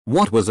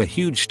What was a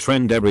huge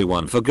trend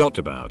everyone forgot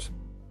about?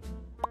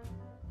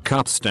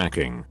 Cup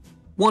stacking.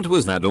 What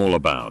was that all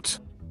about?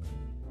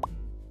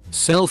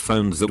 Cell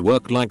phones that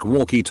work like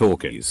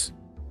walkie-talkies.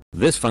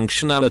 This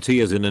functionality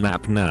is in an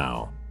app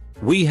now.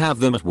 We have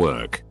them at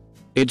work.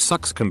 It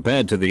sucks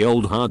compared to the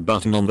old hard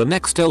button on the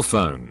Nextel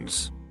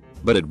phones.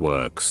 But it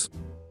works.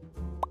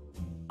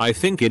 I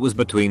think it was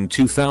between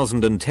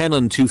 2010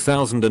 and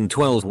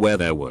 2012 where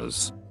there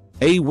was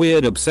a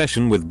weird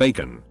obsession with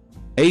bacon.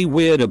 A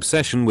weird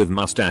obsession with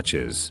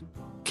mustaches.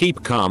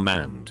 Keep calm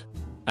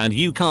and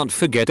you can't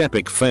forget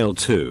epic fail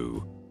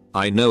too.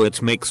 I know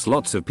it makes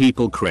lots of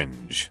people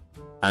cringe.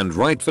 And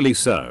rightfully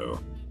so.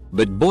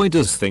 But boy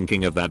does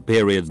thinking of that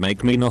period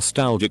make me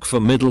nostalgic for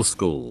middle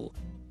school.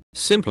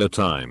 Simpler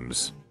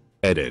times.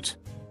 Edit.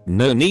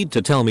 No need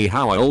to tell me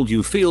how old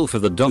you feel for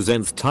the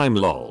dozenth time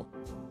lol.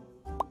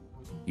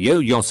 Yo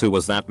Yosu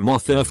was that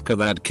mothurfka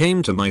that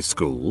came to my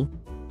school?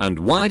 And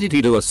why did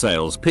he do a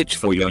sales pitch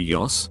for Yo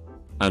Yos?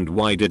 And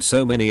why did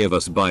so many of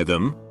us buy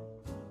them?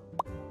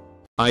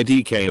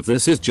 IDK if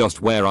this is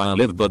just where I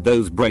live but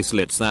those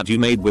bracelets that you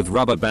made with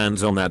rubber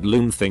bands on that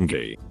loom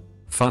thingy.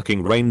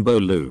 Fucking rainbow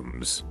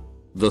looms.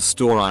 The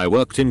store I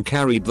worked in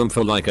carried them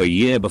for like a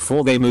year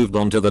before they moved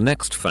on to the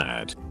next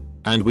fad.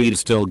 And we'd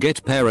still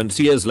get parents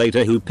years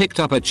later who picked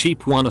up a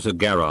cheap one at a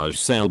garage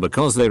sale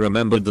because they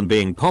remembered them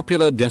being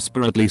popular,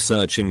 desperately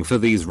searching for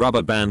these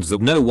rubber bands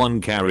that no one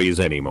carries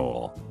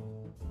anymore.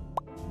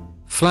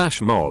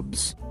 Flash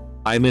mobs.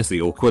 I miss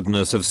the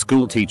awkwardness of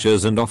school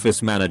teachers and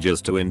office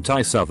managers to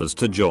entice others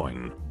to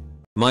join.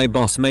 My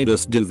boss made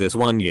us do this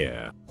one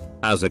year.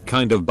 As a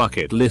kind of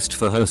bucket list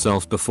for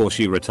herself before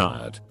she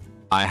retired.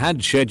 I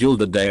had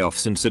scheduled a day off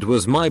since it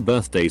was my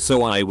birthday,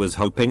 so I was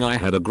hoping I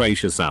had a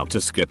gracious out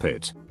to skip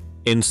it.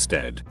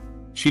 Instead,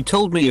 she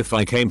told me if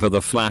I came for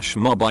the flash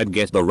mob I'd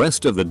get the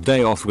rest of the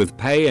day off with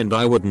pay and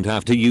I wouldn't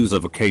have to use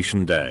a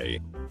vacation day.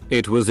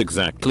 It was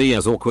exactly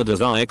as awkward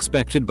as I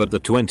expected, but the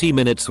 20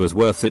 minutes was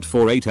worth it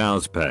for 8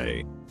 hours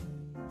pay.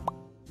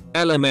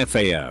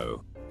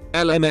 LMFAO.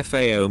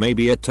 LMFAO may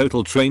be a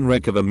total train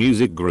wreck of a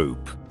music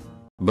group.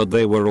 But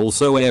they were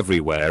also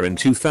everywhere in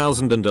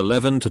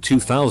 2011 to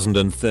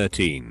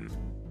 2013.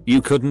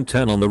 You couldn't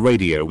turn on the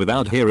radio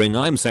without hearing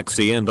I'm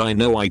Sexy and I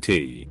Know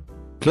IT.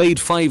 Played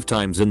 5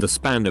 times in the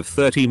span of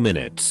 30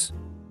 minutes.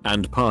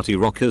 And Party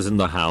Rockers in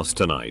the House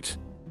Tonight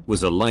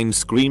was a line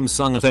Scream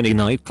sung at any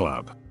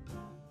nightclub.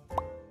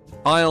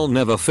 I'll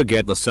never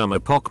forget the summer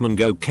Pokémon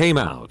Go came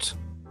out.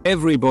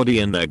 Everybody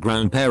and their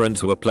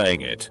grandparents were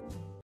playing it.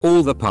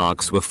 All the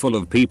parks were full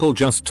of people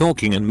just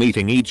talking and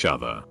meeting each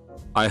other.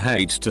 I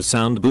hate to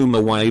sound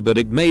boomer way, but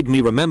it made me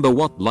remember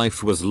what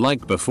life was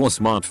like before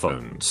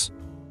smartphones.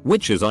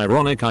 Which is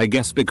ironic, I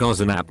guess,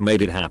 because an app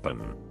made it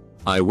happen.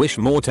 I wish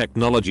more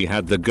technology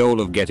had the goal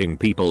of getting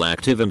people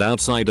active and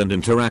outside and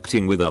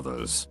interacting with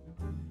others.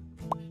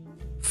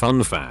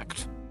 Fun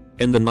fact.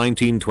 In the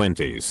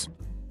 1920s,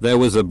 there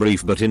was a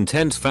brief but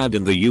intense fad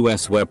in the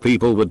US where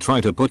people would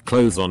try to put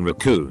clothes on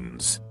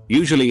raccoons,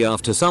 usually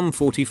after some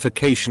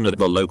fortification at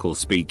the local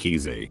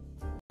speakeasy.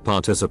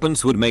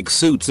 Participants would make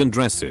suits and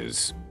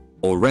dresses,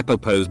 or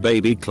repurpose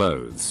baby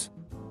clothes,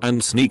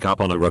 and sneak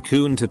up on a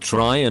raccoon to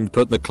try and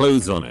put the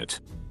clothes on it.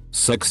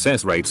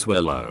 Success rates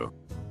were low.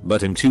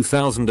 But in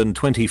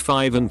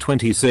 2025 and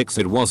 26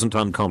 it wasn't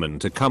uncommon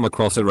to come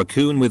across a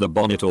raccoon with a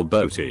bonnet or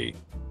boatie.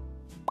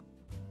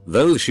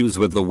 Those shoes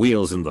with the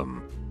wheels in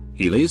them.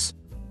 Heelys?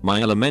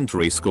 My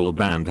elementary school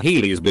banned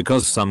Heelys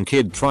because some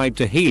kid tried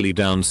to Heely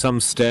down some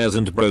stairs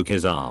and broke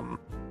his arm.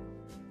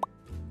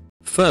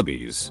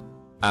 Furbies.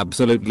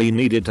 Absolutely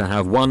needed to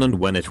have one, and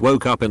when it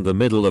woke up in the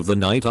middle of the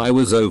night I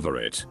was over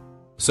it.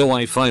 So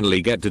I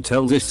finally get to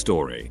tell this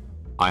story.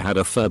 I had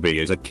a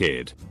Furby as a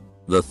kid.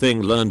 The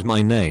thing learned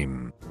my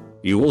name.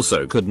 You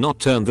also could not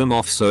turn them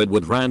off, so it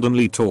would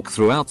randomly talk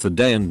throughout the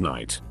day and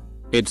night.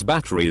 Its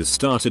batteries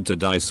started to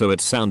die, so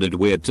it sounded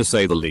weird to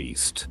say the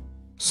least.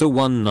 So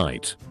one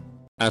night,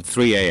 at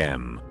 3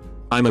 AM,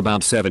 I'm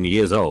about 7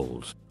 years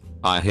old,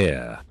 I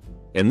hear,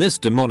 in this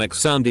demonic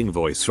sounding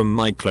voice from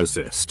my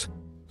closest,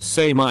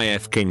 say my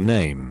f-king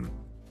name.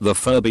 The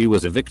Furby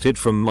was evicted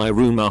from my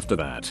room after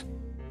that.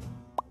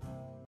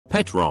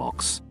 Pet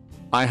rocks.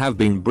 I have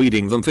been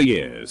breeding them for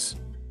years.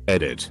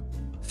 Edit.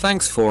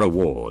 Thanks for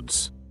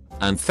awards.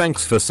 And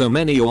thanks for so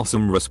many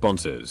awesome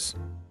responses.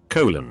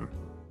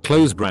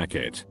 Close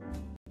bracket.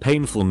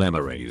 Painful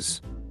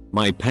memories.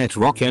 My pet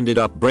rock ended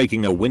up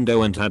breaking a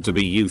window and had to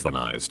be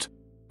euthanized.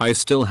 I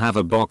still have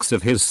a box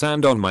of his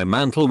sand on my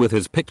mantle with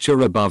his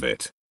picture above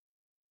it.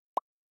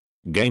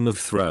 Game of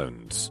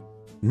Thrones.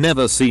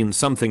 Never seen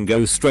something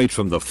go straight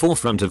from the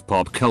forefront of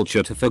pop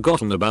culture to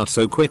forgotten about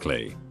so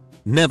quickly.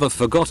 Never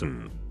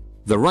forgotten.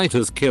 The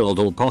writers killed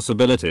all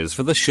possibilities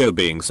for the show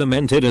being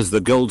cemented as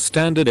the gold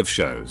standard of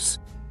shows.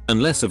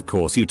 Unless of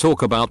course you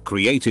talk about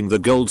creating the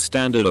gold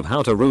standard of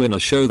how to ruin a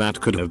show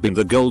that could have been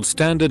the gold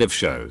standard of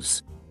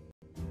shows.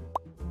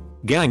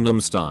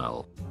 Gangnam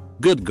Style.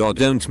 Good god,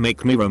 don't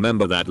make me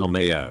remember that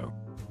LMAO.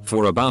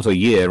 For about a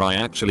year I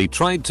actually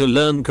tried to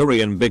learn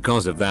Korean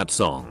because of that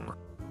song.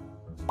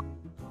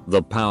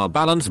 The power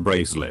balance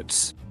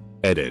bracelets.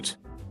 Edit.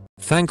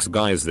 Thanks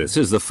guys, this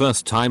is the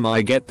first time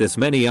I get this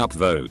many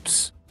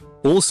upvotes.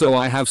 Also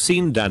I have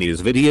seen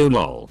Danny's video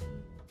lol.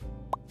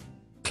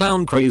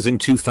 Clown craze in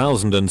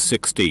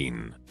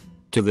 2016.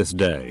 To this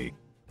day,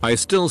 I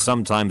still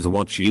sometimes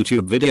watch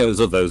YouTube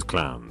videos of those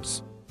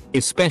clowns.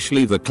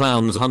 Especially the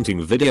clowns hunting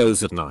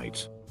videos at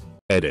night.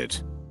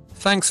 Edit.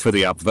 Thanks for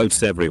the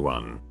upvotes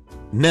everyone.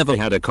 Never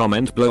had a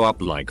comment blow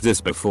up like this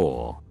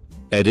before.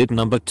 Edit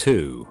number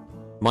 2.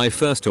 My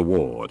first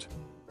award.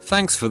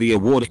 Thanks for the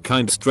award,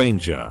 kind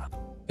stranger.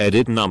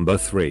 Edit number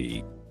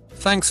 3.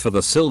 Thanks for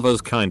the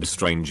silvers, kind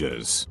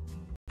strangers.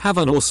 Have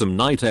an awesome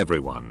night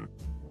everyone.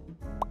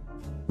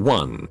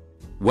 1.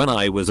 When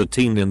I was a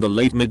teen in the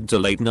mid to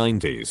late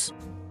 90s,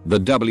 the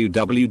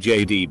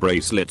WWJD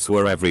bracelets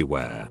were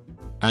everywhere.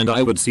 And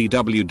I would see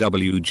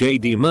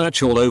WWJD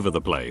merch all over the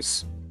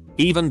place.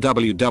 Even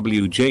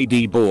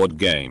WWJD board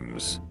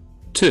games.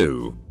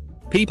 2.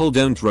 People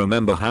don't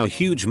remember how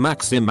huge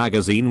Maxim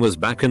magazine was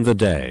back in the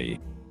day.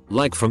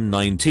 Like from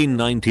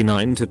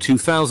 1999 to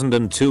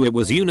 2002 it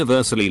was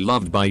universally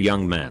loved by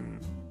young men.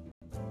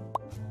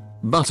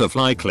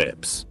 Butterfly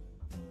clips.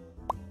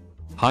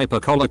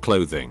 Hypercollar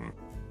clothing.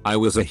 I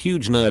was a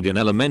huge nerd in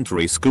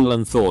elementary school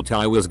and thought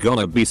I was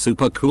gonna be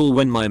super cool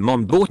when my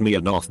mom bought me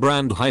an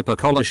off-brand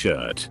hypercollar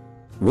shirt.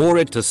 Wore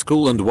it to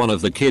school and one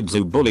of the kids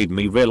who bullied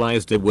me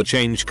realized it would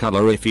change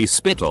color if he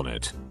spit on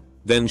it.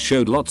 Then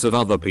showed lots of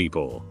other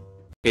people.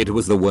 It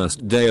was the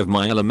worst day of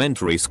my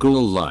elementary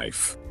school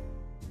life.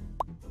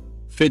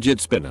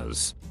 Fidget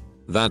spinners.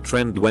 That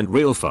trend went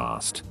real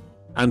fast.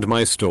 And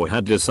my store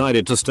had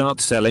decided to start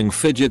selling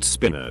fidget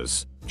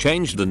spinners.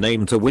 Changed the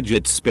name to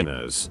widget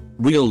spinners.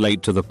 Real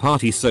late to the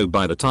party, so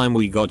by the time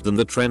we got them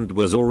the trend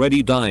was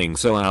already dying,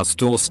 so our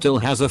store still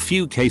has a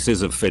few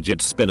cases of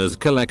fidget spinners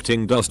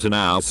collecting dust in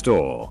our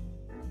store.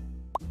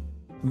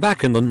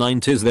 Back in the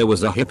 90s there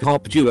was a hip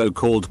hop duo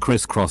called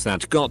Criss Cross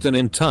that got an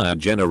entire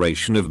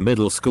generation of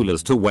middle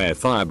schoolers to wear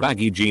thigh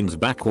baggy jeans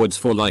backwards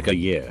for like a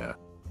year.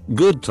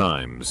 Good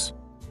times.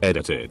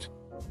 Edited.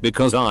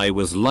 Because I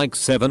was like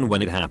 7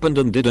 when it happened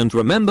and didn't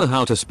remember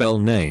how to spell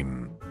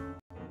name.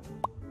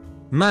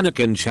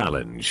 Mannequin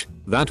challenge.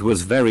 That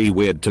was very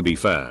weird to be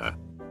fair.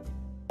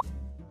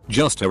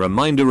 Just a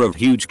reminder of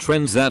huge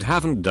trends that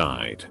haven't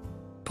died.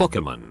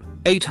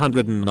 Pokemon.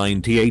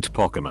 898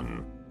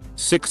 Pokemon.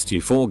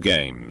 64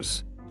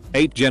 games.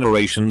 8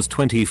 generations,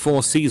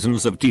 24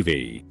 seasons of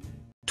TV.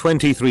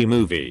 23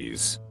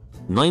 movies.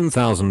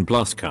 9,000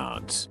 plus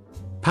cards.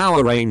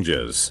 Power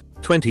Rangers.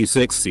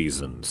 26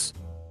 seasons.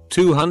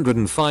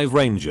 205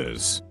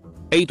 Rangers.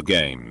 8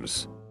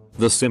 games.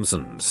 The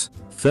Simpsons.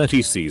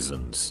 30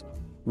 seasons.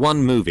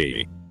 1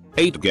 movie.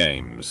 8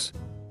 games.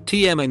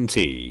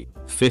 TMNT.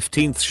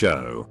 15th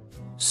show.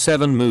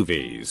 7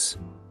 movies.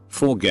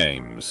 4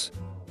 games.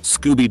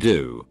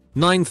 Scooby-Doo.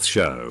 9th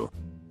show.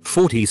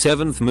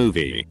 47th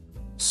movie.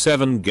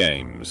 7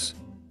 games.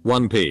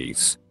 One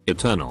Piece.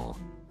 Eternal.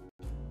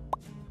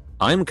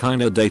 I'm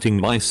kinda dating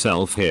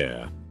myself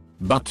here.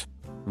 But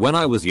when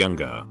I was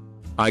younger,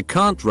 I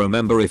can't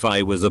remember if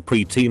I was a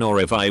preteen or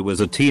if I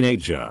was a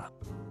teenager.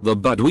 The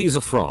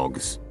Budweiser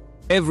frogs.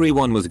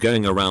 Everyone was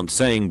going around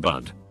saying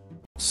Bud.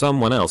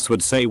 Someone else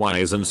would say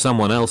Wise and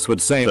someone else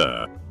would say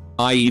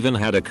I even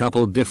had a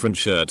couple different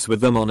shirts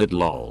with them on it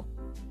lol.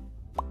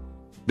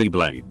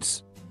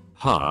 Beyblades.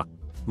 Huh.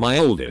 My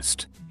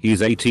oldest,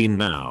 he's 18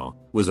 now,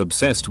 was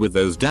obsessed with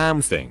those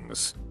damn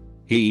things.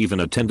 He even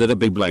attended a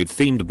Beyblade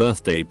themed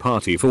birthday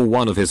party for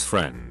one of his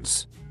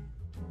friends.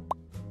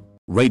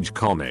 Rage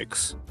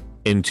comics.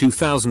 In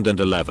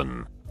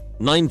 2011,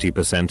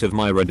 90% of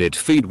my Reddit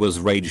feed was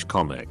Rage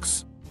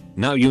comics.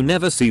 Now you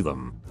never see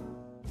them.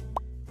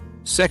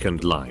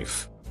 Second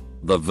Life.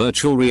 The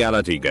virtual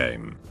reality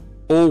game.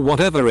 Or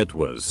whatever it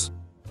was.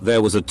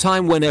 There was a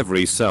time when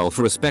every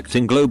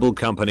self-respecting global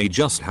company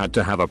just had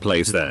to have a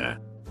place there.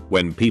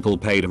 When people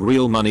paid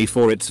real money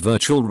for its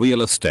virtual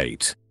real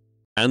estate.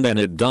 And then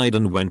it died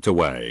and went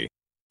away.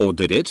 Or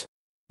did it?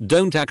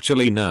 Don't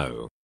actually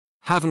know.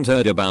 Haven't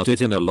heard about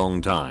it in a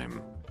long time.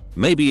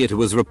 Maybe it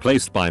was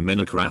replaced by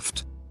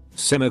Minecraft.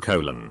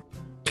 Semicolon.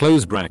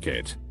 Close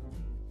bracket.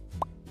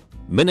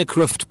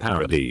 Minecraft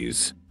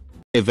parodies.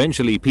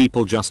 Eventually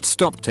people just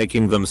stopped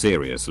taking them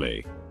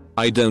seriously.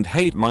 I don't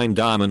hate mine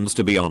diamonds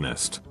to be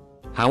honest.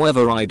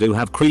 However, I do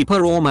have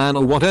Creeper or Man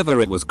or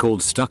whatever it was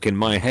called stuck in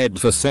my head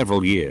for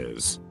several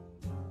years.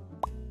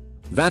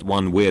 That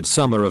one weird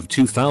summer of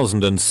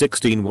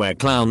 2016 where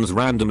clowns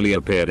randomly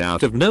appeared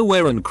out of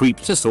nowhere and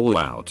creeped us all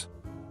out.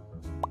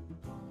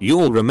 You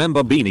all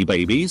remember Beanie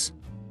Babies?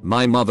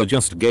 My mother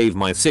just gave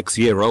my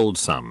 6-year-old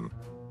some.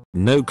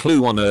 No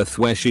clue on earth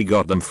where she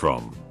got them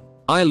from.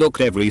 I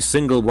looked every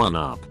single one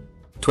up.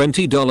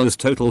 $20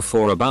 total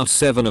for about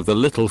 7 of the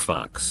little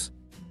fucks.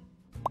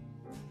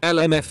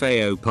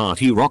 LMFAO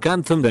party rock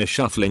anthem, their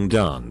shuffling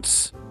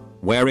dance.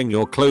 Wearing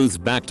your clothes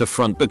back to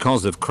front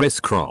because of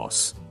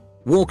crisscross.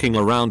 Walking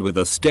around with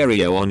a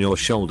stereo on your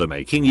shoulder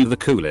making you the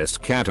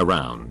coolest cat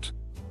around.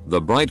 The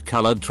bright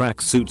colored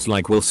tracksuits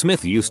like Will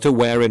Smith used to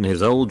wear in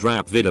his old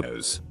rap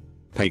videos.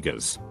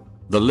 Pegas.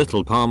 The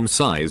little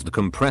palm-sized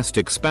compressed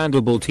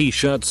expandable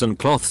t-shirts and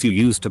cloths you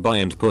used to buy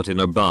and put in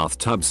a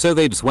bathtub so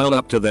they'd swell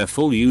up to their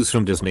full use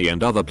from Disney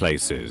and other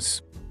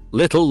places.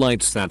 Little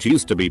lights that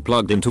used to be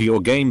plugged into your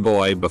Game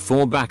Boy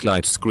before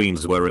backlight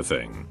screens were a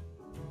thing.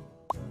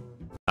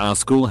 Our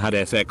school had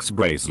FX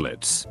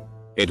bracelets.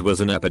 It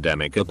was an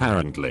epidemic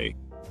apparently.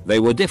 They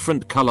were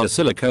different color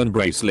silicone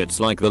bracelets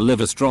like the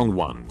Livestrong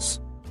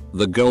ones.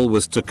 The goal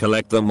was to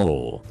collect them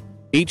all.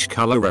 Each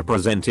color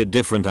represented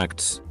different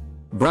acts.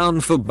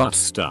 Brown for butt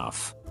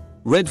stuff.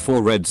 Red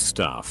for red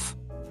stuff.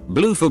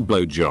 Blue for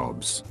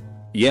blowjobs.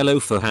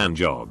 Yellow for hand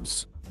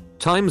jobs.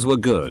 Times were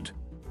good.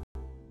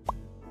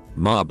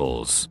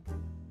 Marbles.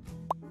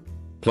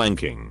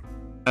 Planking.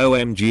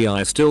 OMG,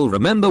 I still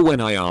remember when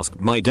I asked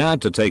my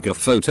dad to take a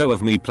photo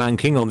of me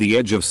planking on the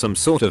edge of some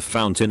sort of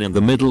fountain in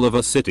the middle of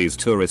a city's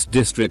tourist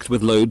district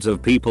with loads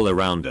of people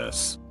around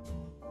us.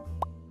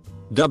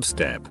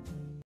 Dubstep.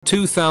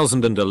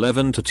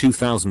 2011 to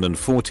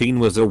 2014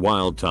 was a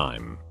wild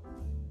time.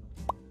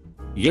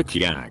 Yik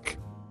yak.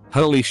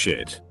 Holy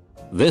shit.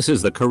 This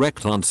is the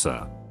correct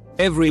answer.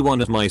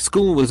 Everyone at my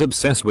school was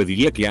obsessed with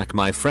Yik yak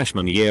my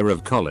freshman year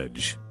of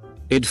college.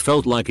 It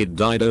felt like it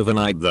died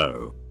overnight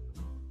though.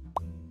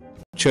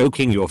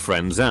 Choking your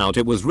friends out,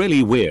 it was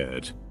really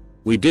weird.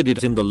 We did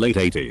it in the late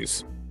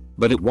 80s.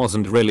 But it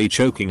wasn't really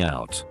choking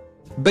out.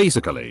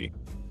 Basically,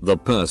 the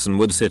person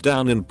would sit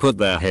down and put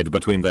their head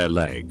between their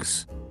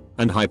legs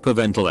and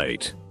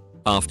hyperventilate.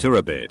 After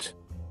a bit,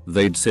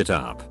 they'd sit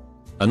up.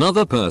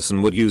 Another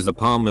person would use the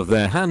palm of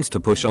their hands to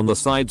push on the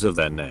sides of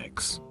their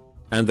necks.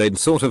 And they'd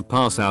sort of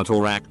pass out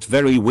or act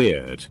very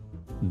weird.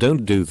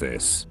 Don't do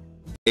this.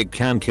 It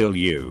can kill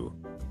you.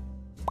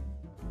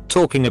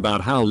 Talking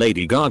about how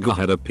Lady Gaga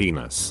had a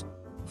penis.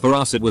 For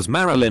us it was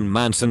Marilyn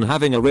Manson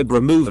having a rib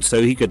removed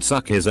so he could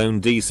suck his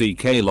own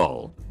DCK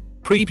lol.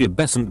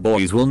 Prepubescent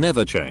boys will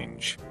never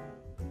change.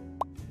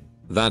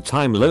 That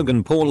time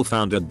Logan Paul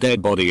found a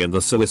dead body in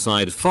the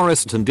suicide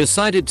forest and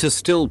decided to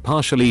still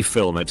partially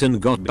film it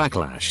and got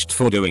backlashed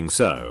for doing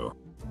so.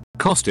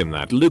 Cost him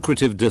that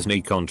lucrative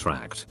Disney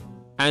contract.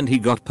 And he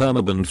got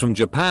permabanned from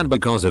Japan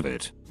because of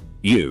it.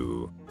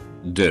 You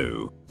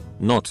do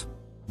not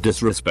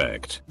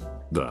disrespect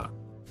the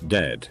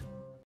dead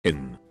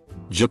in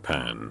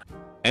Japan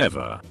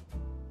ever.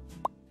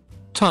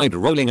 Tide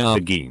rolling our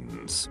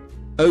jeans.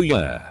 Oh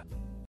yeah.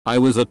 I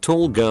was a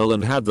tall girl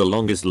and had the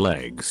longest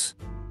legs.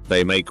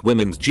 They make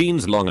women's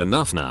jeans long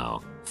enough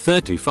now,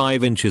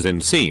 35 inches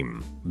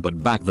inseam,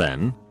 but back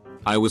then,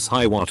 I was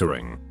high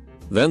watering.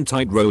 Then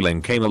tight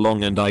rolling came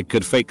along and I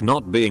could fake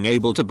not being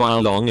able to buy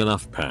long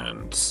enough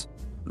pants.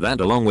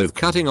 That along with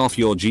cutting off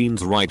your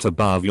jeans right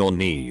above your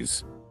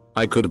knees.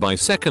 I could buy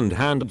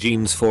second-hand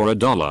jeans for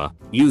 $1,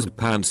 used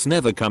pants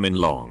never come in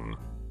long.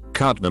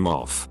 Cut them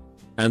off.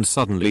 And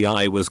suddenly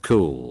I was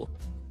cool.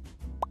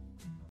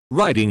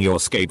 Riding your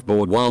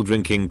skateboard while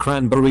drinking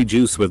cranberry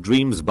juice with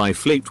Dreams by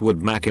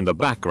Fleetwood Mac in the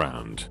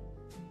background.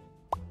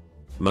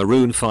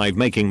 Maroon 5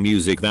 making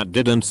music that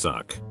didn't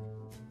suck.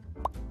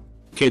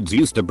 Kids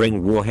used to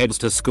bring warheads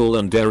to school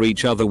and dare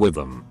each other with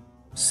them.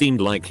 Seemed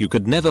like you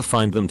could never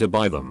find them to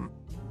buy them.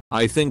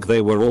 I think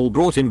they were all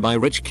brought in by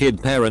rich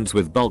kid parents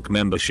with bulk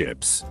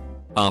memberships.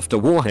 After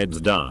warheads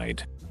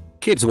died,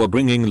 kids were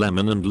bringing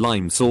lemon and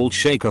lime salt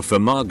shaker for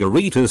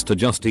margaritas to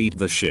just eat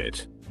the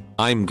shit.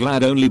 I'm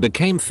glad only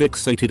became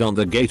fixated on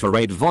the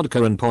Gatorade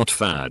vodka and pot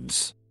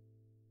fads.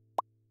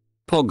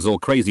 Pogs or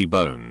Crazy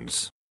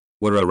Bones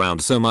were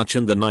around so much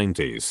in the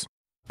 90s,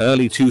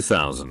 early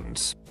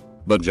 2000s,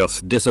 but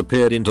just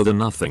disappeared into the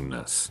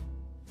nothingness.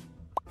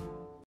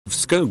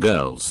 Vsco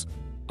girls.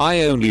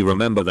 I only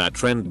remember that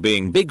trend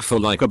being big for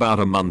like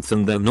about a month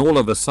and then all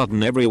of a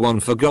sudden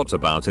everyone forgot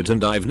about it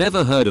and I've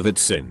never heard of it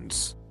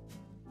since.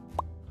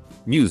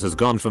 News has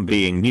gone from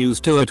being news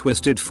to a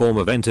twisted form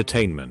of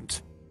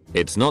entertainment.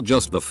 It's not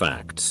just the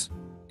facts.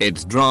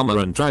 It's drama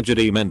and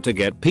tragedy meant to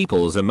get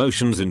people's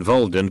emotions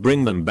involved and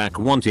bring them back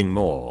wanting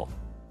more.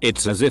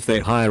 It's as if they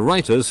hire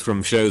writers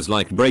from shows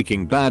like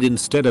Breaking Bad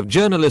instead of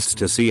journalists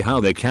to see how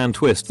they can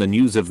twist the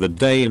news of the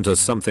day into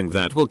something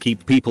that will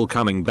keep people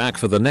coming back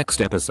for the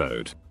next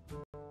episode.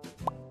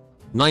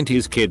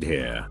 90s kid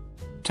here.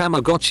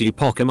 Tamagotchi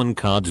Pokemon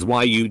cards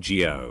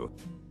Yu-Gi-Oh!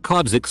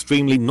 Cards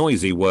extremely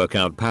noisy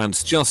workout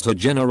pants just a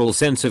general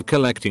sense of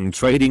collecting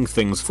trading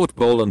things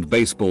football and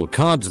baseball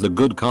cards the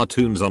good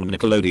cartoons on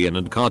Nickelodeon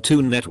and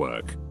Cartoon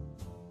Network.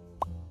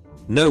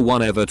 No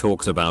one ever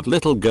talks about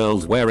little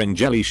girls wearing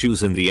jelly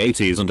shoes in the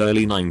 80s and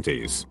early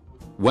 90s.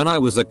 When I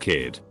was a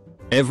kid,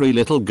 every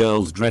little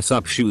girl's dress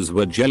up shoes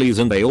were jellies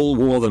and they all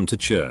wore them to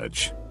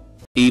church.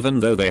 Even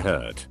though they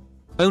hurt.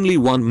 Only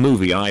one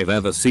movie I've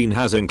ever seen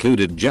has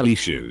included jelly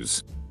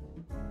shoes.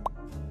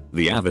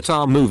 The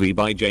Avatar movie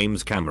by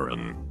James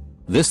Cameron.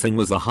 This thing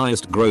was the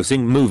highest grossing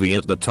movie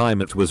at the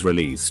time it was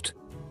released.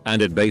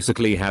 And it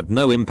basically had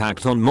no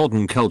impact on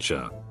modern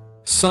culture.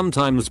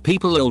 Sometimes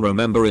people will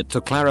remember it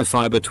to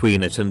clarify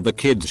between it and the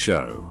kids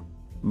show.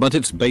 But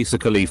it's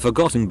basically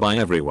forgotten by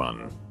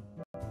everyone.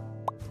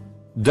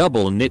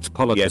 Double knit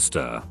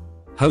polyester.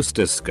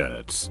 Hostess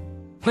skirts.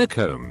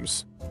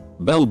 Hecombs.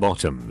 Bell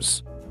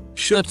bottoms.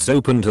 Shirts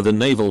open to the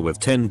navel with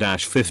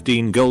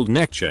 10-15 gold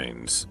neck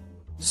chains.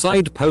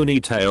 Side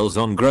ponytails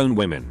on grown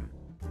women.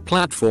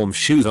 Platform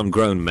shoes on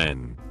grown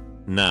men.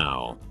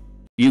 Now.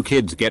 You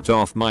kids get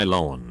off my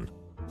lawn.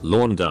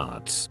 Lawn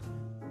darts.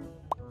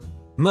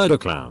 Murder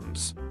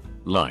clowns.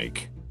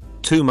 Like.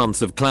 2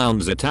 months of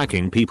clowns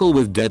attacking people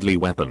with deadly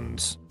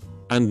weapons.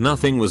 And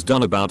nothing was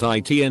done about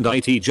it, and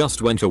it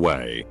just went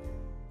away.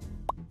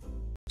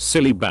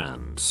 Silly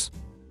bands.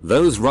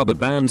 Those rubber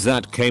bands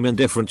that came in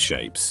different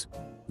shapes.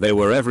 They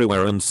were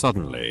everywhere and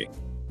suddenly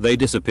they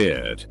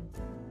disappeared.